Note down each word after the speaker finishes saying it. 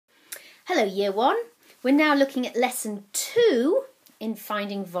Hello Year 1. We're now looking at Lesson 2 in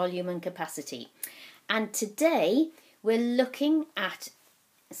finding volume and capacity. And today we're looking at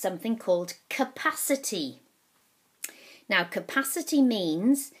something called capacity. Now capacity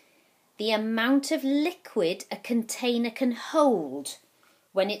means the amount of liquid a container can hold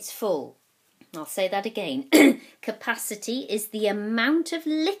when it's full. I'll say that again. Capacity is the amount of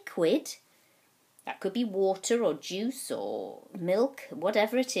liquid, that could be water or juice or milk,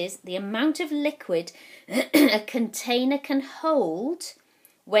 whatever it is, the amount of liquid a container can hold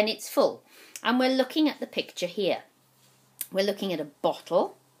when it's full. And we're looking at the picture here. We're looking at a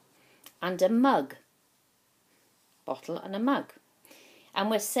bottle and a mug. Bottle and a mug.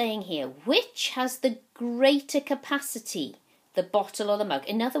 And we're saying here, which has the greater capacity, the bottle or the mug?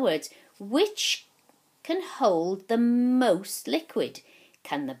 In other words, which can hold the most liquid?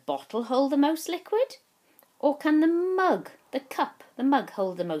 Can the bottle hold the most liquid? Or can the mug, the cup, the mug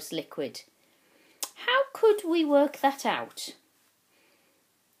hold the most liquid? How could we work that out?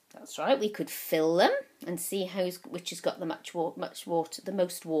 That's right, we could fill them and see which has got the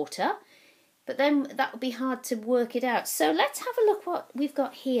most water. But then that would be hard to work it out. So let's have a look what we've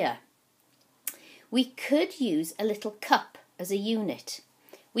got here. We could use a little cup as a unit.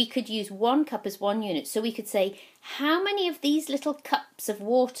 We could use one cup as one unit. So we could say, how many of these little cups of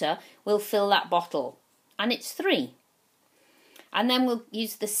water will fill that bottle? And it's 3. And then we'll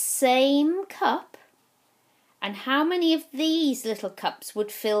use the same cup. And how many of these little cups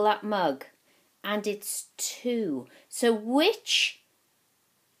would fill that mug? And it's 2. So which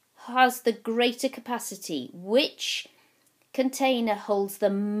has the greater capacity? Which container holds the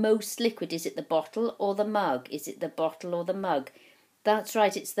most liquid? Is it the bottle or the mug? Is it the bottle or the mug? That's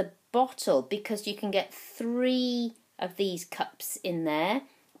right, it's the bottle, because you can get 3 of these cups in there,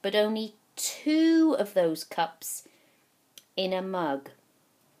 but only 2 of those cups in a mug.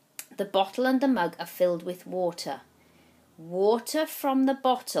 The bottle and the mug are filled with water. Water from the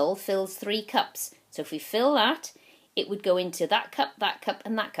bottle fills 3 cups. So if we fill that, it would go into that cup,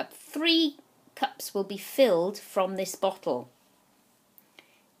 and that cup. 3 cups will be filled from this bottle.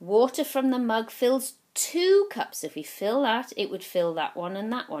 Water from the mug fills 2 cups. If we fill that, it would fill that one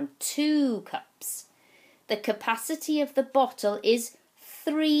and that one. 2 cups. The capacity of the bottle is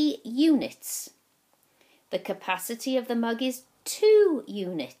 3 units. The capacity of the mug is 2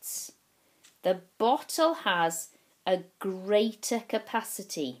 units. The bottle has a greater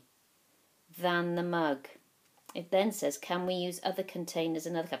capacity than the mug. It then says, can we use other containers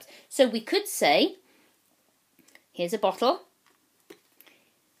and other cups? So we could say, here's a bottle.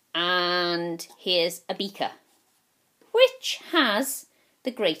 And here's a beaker. Which has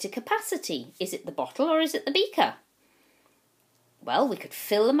the greater capacity? Is it the bottle or is it the beaker? Well, we could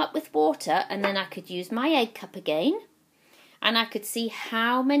fill them up with water, and then I could use my egg cup again. And I could see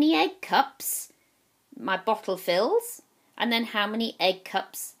how many egg cups my bottle fills, and then how many egg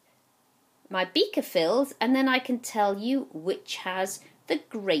cups my beaker fills, and then I can tell you which has the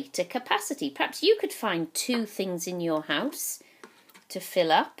greater capacity. Perhaps you could find 2 things in your house to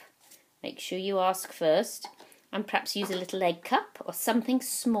fill up. Make sure you ask first, and perhaps use a little egg cup or something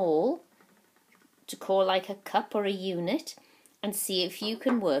small to call like a cup or a unit, and see if you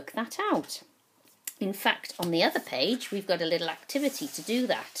can work that out. In fact, on the other page we've got a little activity to do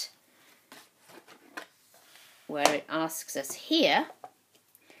that, where it asks us here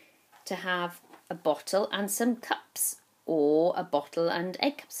to have a bottle and some cups, or a bottle and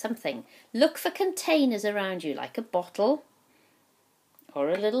egg cup, something. Look for containers around you, like a bottle or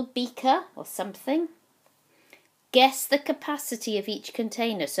a little beaker or something. Guess the capacity of each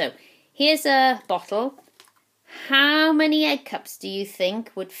container. So here's a bottle. How many egg cups do you think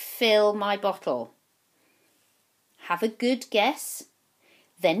would fill my bottle? Have a good guess.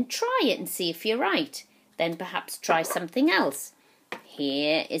 Then try it and see if you're right. Then perhaps try something else.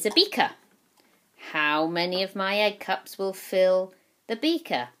 Here is a beaker. How many of my egg cups will fill the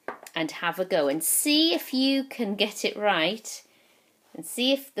beaker? And have a go and see if you can get it right. And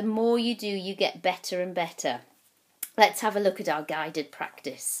see if the more you do, you get better and better. Let's have a look at our guided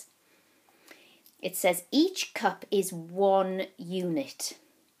practice. It says each cup is 1 unit.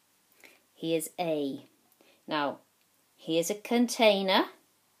 Here's A. Now, here's a container,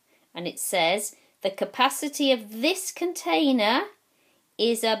 and it says the capacity of this container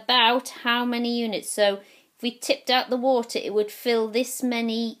is about how many units? So if we tipped out the water, it would fill this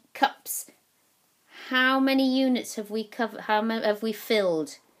many cups. How many units have we covered? How many have we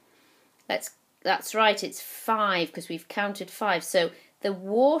filled? That's right, it's 5, because we've counted 5. So the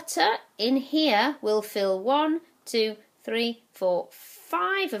water in here will fill 1, 2, 3, 4,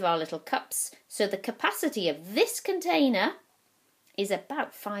 5 of our little cups. So the capacity of this container is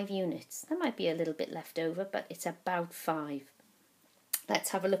about 5 units. There might be a little bit left over, but it's about 5.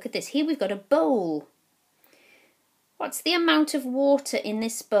 Let's have a look at this. Here we've got a bowl. What's the amount of water in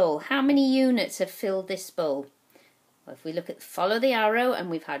this bowl? How many units have filled this bowl? Well, if we look at, follow the arrow, and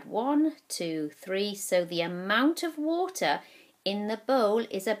we've had 1, 2, 3. So the amount of water in the bowl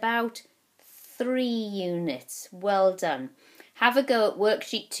is about 3 units. Well done. Have a go at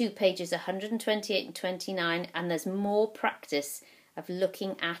worksheet 2, pages 128 and 29, and there's more practice of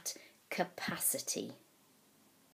looking at capacity.